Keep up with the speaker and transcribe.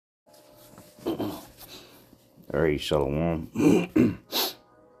All right, shalom.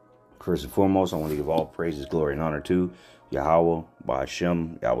 First and foremost, I want to give all praises, glory, and honor to Yahweh,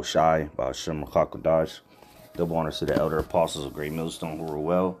 Ba'ashem, Yahweh Shai, Ba'ashem, Chakadash. Double honors to the elder apostles of Great Millstone who were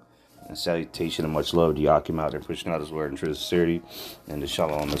well. And salutation and much love to Yakim out there pushing out his word in truth and sincerity. And the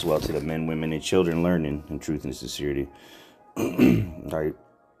shalom as well to the men, women, and children learning in truth and sincerity. All right.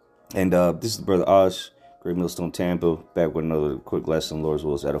 And this is the brother Osh, Great Millstone Tampa, back with another quick lesson. Lord's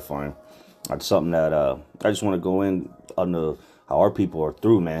will is edifying. That's something that I just want to go in on how our people are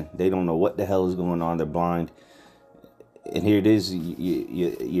through, man. They don't know what the hell is going on. They're blind. And here it is.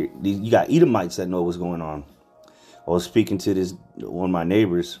 You got Edomites that know what's going on. I was speaking to this one of my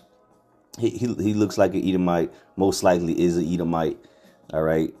neighbors. He looks like an Edomite. Most likely is an Edomite. All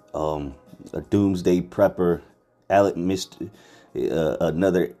right. A doomsday prepper.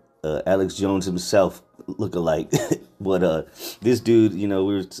 Another Alex Jones himself look-alike. But this dude, you know,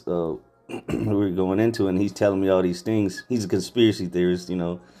 we were going into it, and he's telling me all these things. He's a conspiracy theorist, you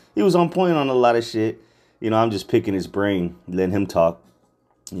know. He was on point on a lot of shit. You know, I'm just picking his brain, letting him talk,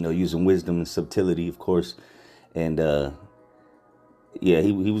 you know, using wisdom and subtlety, of course. And yeah,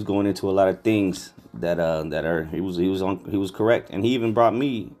 he was going into a lot of things that he was correct. And he even brought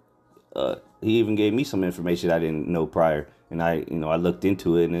me he even gave me some information I didn't know prior. And I looked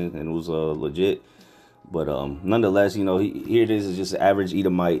into it, and it was legit. But nonetheless, you know, here it is just an average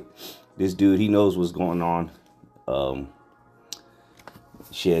Edomite. This dude, he knows what's going on.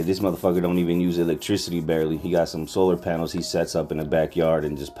 Shit, this motherfucker don't even use electricity barely. He got some solar panels he sets up in the backyard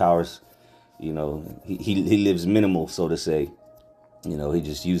and just powers. You know, he lives minimal, so to say. You know, he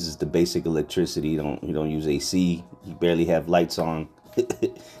just uses the basic electricity. He don't use AC. He barely have lights on.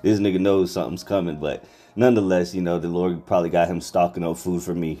 This nigga knows something's coming, but nonetheless, you know, the Lord probably got him stocking up food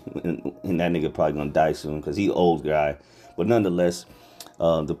for me, and that nigga probably gonna die soon because he old guy. But nonetheless,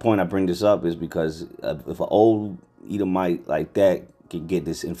 the point I bring this up is because if an old Edomite like that can get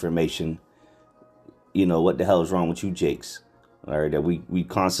this information, you know, what the hell is wrong with you, Jakes? All right, that we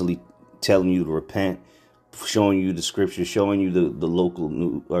constantly telling you to repent, showing you the scripture, showing you the local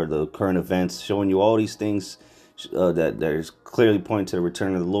new or the current events, showing you all these things that is clearly pointing to the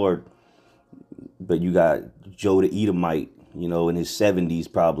return of the Lord. But you got Joe the Edomite, you know, in his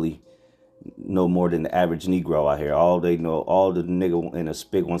 70s, probably no more than the average Negro out here. All they know, all the nigga in a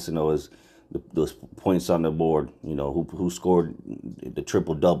spig wants to know is the points on the board. You know, who scored the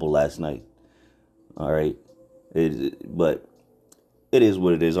triple double last night. All right, but it is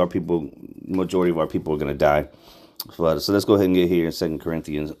what it is. Our people, majority of our people are gonna die. So let's go ahead and get here in 2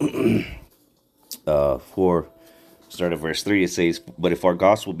 Corinthians 4. Start at verse 3, it says, "But if our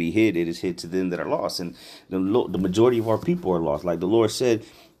gospel be hid, it is hid to them that are lost." And the majority of our people are lost. Like the Lord said,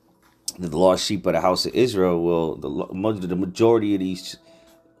 the lost sheep of the house of Israel, well, the majority of these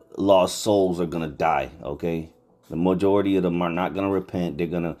lost souls are going to die, okay? The majority of them are not going to repent. They're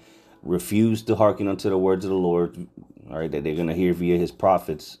going to refuse to hearken unto the words of the Lord, all right, that they're going to hear via his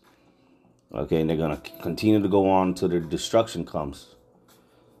prophets, okay? And they're going to continue to go on until their destruction comes.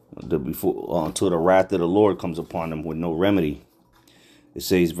 Until the wrath of the Lord comes upon them with no remedy. It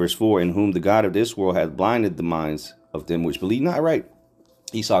says, verse 4, "In whom the God of this world hath blinded the minds of them which believe not." Right.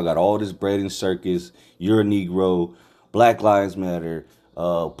 Esau got all this bread and circus. You're a Negro. Black Lives Matter.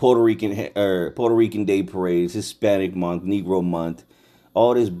 Puerto Rican Day parades. Hispanic month. Negro month.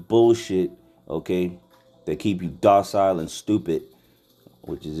 All this bullshit. Okay, that keep you docile and stupid,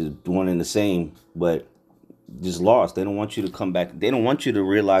 which is one and the same, but just lost. They don't want you to come back. They don't want you to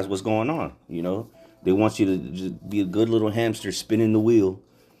realize what's going on. You know, they want you to just be a good little hamster spinning the wheel.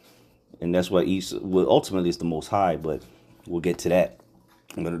 And that's why ultimately it's the Most High, but we'll get to that.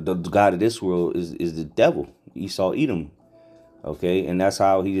 But the God of this world is the devil, Esau, Edom. Okay, and that's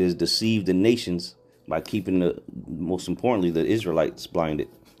how he has deceived the nations by keeping most importantly, the Israelites blinded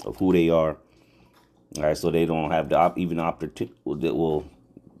of who they are. All right, so they don't have the opportunity that will.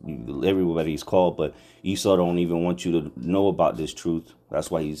 Everybody's called, but Esau don't even want you to know about this truth.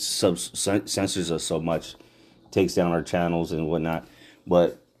 That's why he censors us so much, takes down our channels and whatnot.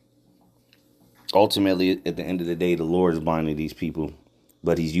 But ultimately, at the end of the day, the Lord is blinding these people,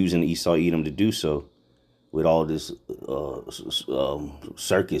 but he's using Esau, Edom to do so with all this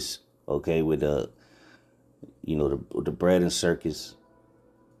circus, okay, with the bread and circus,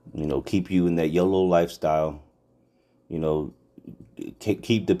 you know, keep you in that YOLO lifestyle, you know,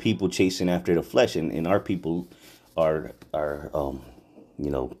 keep the people chasing after the flesh, and our people are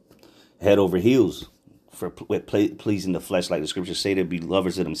you know, head over heels for pleasing the flesh, like the scriptures say, to be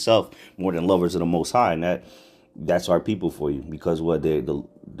lovers of themselves more than lovers of the Most High. And that's our people for you, because what they've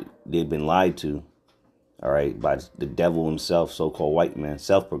been lied to, all right, by the devil himself, so-called white man,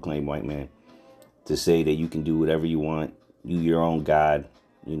 self-proclaimed white man. to say that you can do whatever you want, you your own God,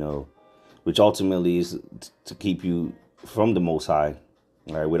 you know, which ultimately is to keep you from the Most High.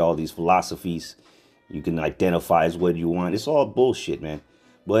 All right, with all these philosophies, you can identify as what you want. It's all bullshit, man.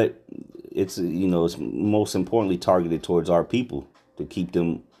 But it's, you know, it's most importantly targeted towards our people to keep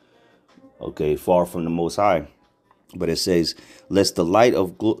them, okay, far from the Most High. But it says, lest the light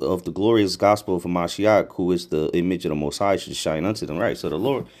of the glorious gospel of Mashiach, who is the image of the Most High, should shine unto them. Right. So the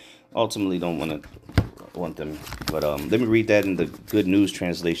Lord ultimately don't want them. But let me read that in the Good News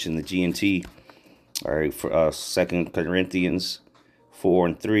translation, the GNT. All right, for 2 Corinthians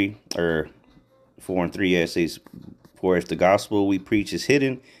 4:3, or 4:3, yeah, it says, for if the gospel we preach is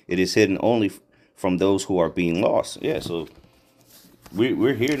hidden, it is hidden only from those who are being lost. Yeah, so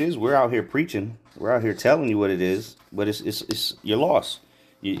we're here. It is. We're out here preaching. We're out here telling you what it is, but it's you're lost.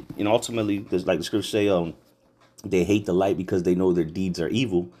 And ultimately, like the scriptures say, they hate the light because they know their deeds are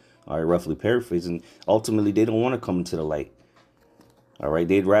evil. All right, roughly paraphrasing. Ultimately, they don't want to come into the light. All right,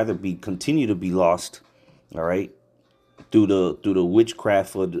 they'd rather continue to be lost. All right, through the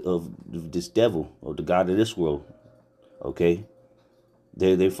witchcraft of this devil, or the god of this world. Okay,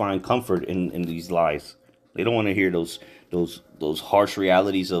 they find comfort in these lies. They don't want to hear those harsh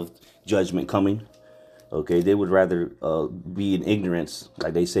realities of judgment coming. Okay, they would rather be in ignorance,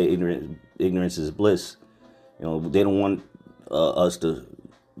 like they say, ignorance is bliss. You know, they don't want us to,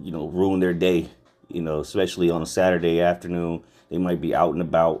 you know, ruin their day. You know, especially on a Saturday afternoon, they might be out and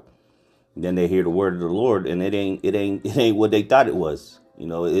about. And then they hear the word of the Lord, and it ain't what they thought it was. You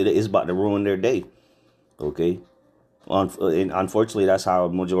know, it's about to ruin their day. Okay. And unfortunately, that's how a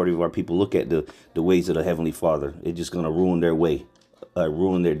majority of our people look at the ways of the Heavenly Father. It's just going to ruin their way,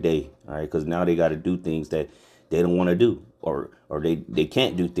 ruin their day. All right, because now they got to do things that they don't want to do, or they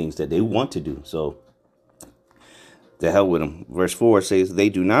can't do things that they want to do. So the hell with them. Verse 4 says, they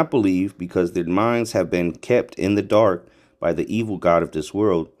do not believe because their minds have been kept in the dark by the evil god of this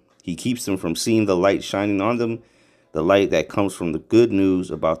world. He keeps them from seeing the light shining on them, the light that comes from the good news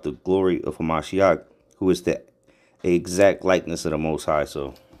about the glory of Hamashiach, who is the exact likeness of the Most High.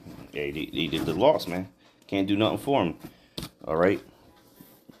 So, yeah, they did the lost, man. Can't do nothing for them. All right.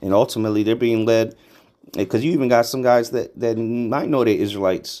 And ultimately, they're being led, because you even got some guys that might know they're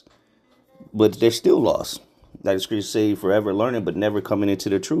Israelites, but they're still lost. That is scripture say forever learning, but never coming into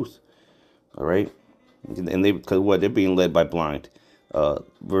the truth. All right. And because what? They're being led by blind.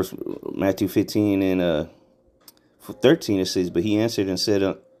 Verse Matthew 15 and 13, it says, but he answered and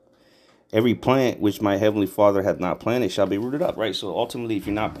said, every plant which my heavenly Father hath not planted shall be rooted up. Right. So ultimately, if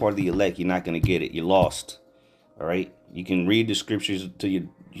you're not part of the elect, you're not going to get it. You're lost. All right. You can read the scriptures till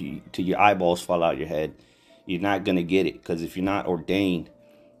your eyeballs fall out your head. You're not going to get it, because if you're not ordained,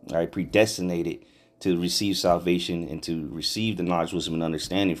 all right, predestinated to receive salvation and to receive the knowledge, wisdom, and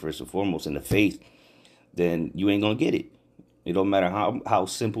understanding first and foremost in the faith, then you ain't going to get it. It don't matter how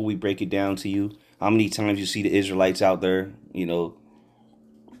simple we break it down to you, how many times you see the Israelites out there, you know.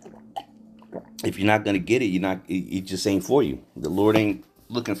 If you're not going to get it, it just ain't for you. The Lord ain't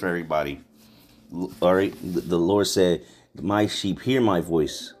looking for everybody. All right. The Lord said, my sheep hear my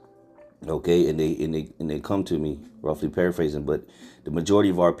voice. Okay. And they come to me, roughly paraphrasing. But the majority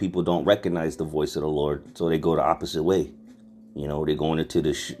of our people don't recognize the voice of the Lord. So they go the opposite way. You know, they're going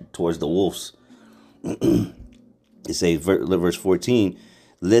towards the wolves. It says, verse 14,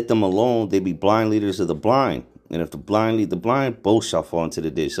 let them alone. They be blind leaders of the blind. And if the blind lead the blind, both shall fall into the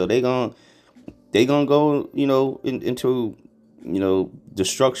ditch. So they gonna go, you know, into, you know,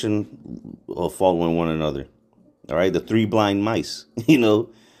 destruction of following one another. All right. The three blind mice, you know.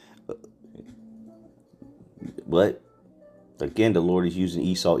 But again, the Lord is using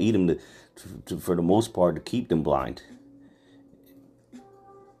Esau, Edom for the most part, to keep them blind.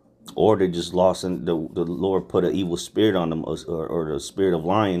 Or they're just lost, and the Lord put an evil spirit on them, or the spirit of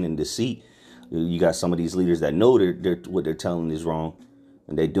lying and deceit. You got some of these leaders that know what they're telling is wrong,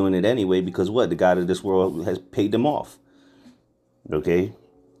 and they're doing it anyway because what? The God of this world has paid them off. Okay?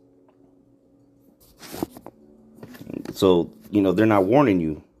 So, you know, they're not warning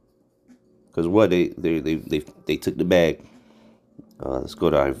you. Because what? They took the bag. Let's go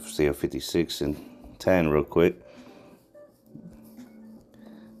to Isaiah 56 and 10 real quick.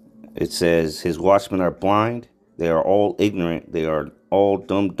 It says, his watchmen are blind. They are all ignorant. They are all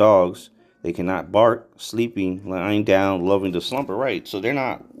dumb dogs. They cannot bark, sleeping, lying down, loving to slumber. Right. So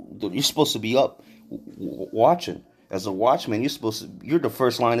you're supposed to be up watching. As a watchman, you're the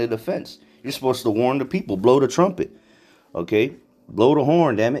first line of defense. You're supposed to warn the people, blow the trumpet. Okay. Blow the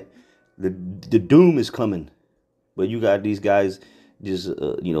horn, damn it. The doom is coming. But you got these guys just,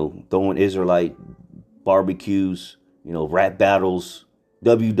 you know, throwing Israelite barbecues, you know, rap battles,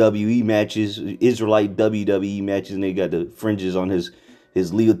 WWE matches, Israelite WWE matches, and they got the fringes on his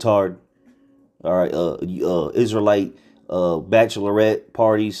leotard. All right, Israelite bachelorette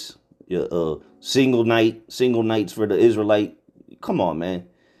parties, single nights for the Israelite. Come on, man.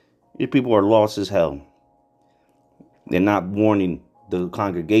 These people are lost as hell. They're not warning the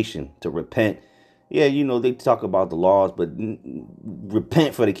congregation to repent. Yeah, they talk about the laws, but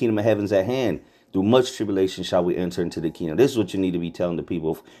repent, for the kingdom of heaven's at hand. Through much tribulation shall we enter into the kingdom. This is what you need to be telling the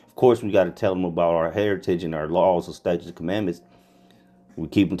people. Of course, we got to tell them about our heritage and our laws and statutes and commandments. We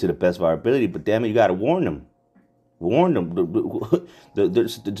keep them to the best of our ability, but damn it, you got to warn them. Warn them.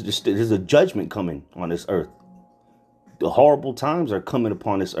 There's a judgment coming on this earth. The horrible times are coming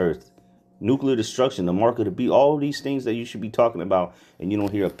upon this earth. Nuclear destruction, the mark of the beast, all these things that you should be talking about, and you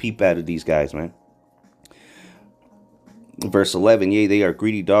don't hear a peep out of these guys, man. Verse 11, yea, they are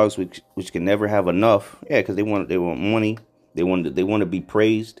greedy dogs which can never have enough. Yeah, because they want money. They want to be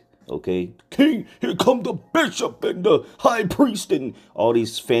praised. Okay, king, here come the bishop and the high priest and all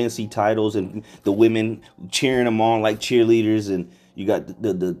these fancy titles, and the women cheering them on like cheerleaders, and you got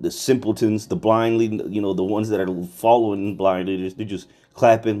the simpletons, the blind leading, the ones that are following blind leaders. They're just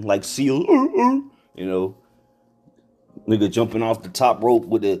clapping like seals. Nigga jumping off the top rope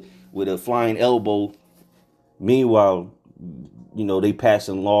with a flying elbow. Meanwhile, they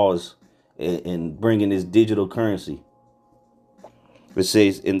passing laws and bringing this digital currency. It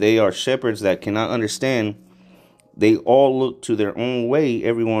says, and they are shepherds that cannot understand. They all look to their own way,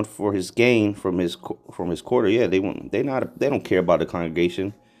 everyone for his gain from his quarter. Yeah, they don't care about the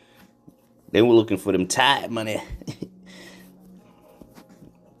congregation. They were looking for them tithe money.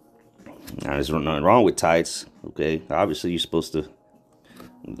 Now, there's nothing wrong with tithes. Okay, obviously you're supposed to.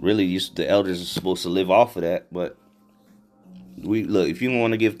 Really, the elders are supposed to live off of that. But look, if you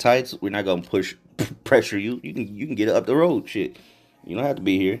want to give tithes, we're not gonna pressure you. You can get it up the road. Shit, you don't have to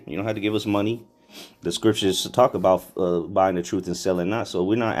be here. You don't have to give us money. The scriptures talk about buying the truth and selling not. So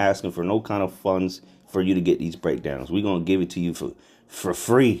we're not asking for no kind of funds for you to get these breakdowns. We're gonna give it to you for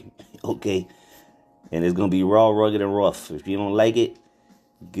free. Okay, and it's gonna be raw, rugged, and rough. If you don't like it,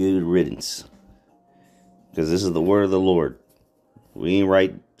 good riddance. Because this is the word of the Lord. We ain't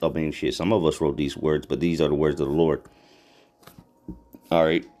write up any shit. Some of us wrote these words, but these are the words of the Lord. All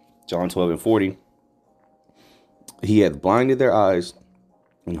right. John 12:40. He hath blinded their eyes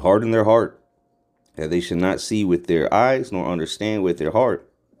and hardened their heart, that they should not see with their eyes, nor understand with their heart,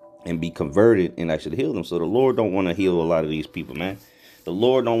 and be converted, and I should heal them. So the Lord don't want to heal a lot of these people, man. The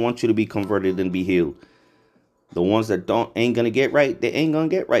Lord don't want you to be converted and be healed. The ones that ain't gonna get right, they ain't gonna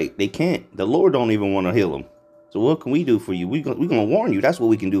get right. They can't. The Lord don't even want to heal them. So what can we do for you? We're gonna warn you. That's what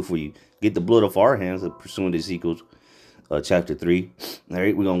we can do for you. Get the blood off our hands, pursuant to Ezekiel chapter 3. All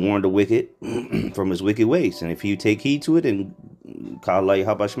right, we're gonna warn the wicked from his wicked ways. And if you take heed to it, and if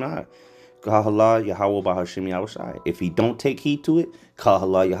he don't take heed to it,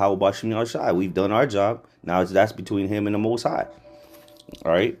 we've done our job. Now that's between him and the Most High.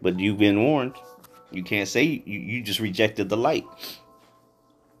 All right, but you've been warned. You can't say you just rejected the light.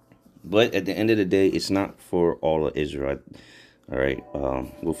 But at the end of the day, it's not for all of Israel. All right,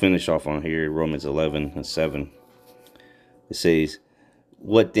 we'll finish off on here. Romans 11:7. It says,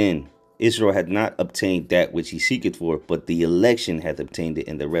 what then? Israel had not obtained that which he seeketh for, but the election hath obtained it,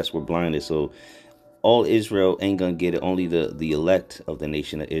 and the rest were blinded. So all Israel ain't gonna get it. Only the elect of the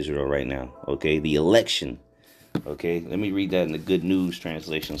nation of Israel right now. Okay, the election. Okay, let me read that in the Good News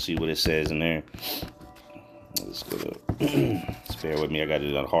translation. See what it says in there. Let's go to. Just bear with me. I got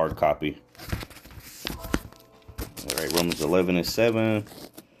it on hard copy. All right, Romans 11:7.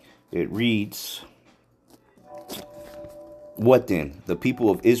 It reads, what then? The people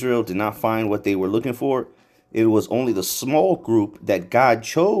of Israel did not find what they were looking for. It was only the small group that God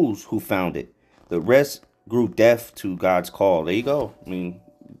chose who found it. The rest grew deaf to God's call. There you go. I mean,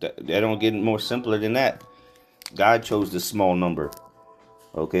 that don't get more simpler than that. God chose this small number.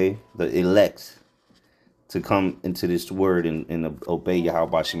 Okay, the elect, to come into this word and obey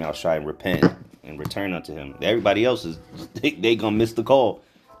Yahweh Shem Shai and repent and return unto him. Everybody else they gonna miss the call,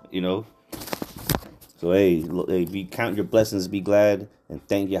 So hey, if you count your blessings, be glad and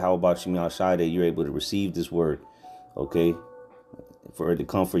thank Yahweh Shem Shai that you're able to receive this word, okay, for it to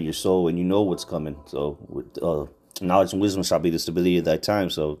come for your soul, and you know what's coming. So with knowledge and wisdom shall be the stability of thy time.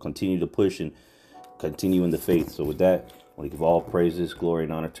 So continue to push and continue in the faith. So with that, I want to give all praises, glory,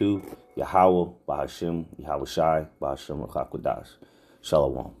 and honor to Yahweh, Bahashem, Yahweh Shai, Bahashem, Rachakadash.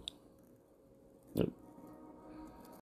 Shalom.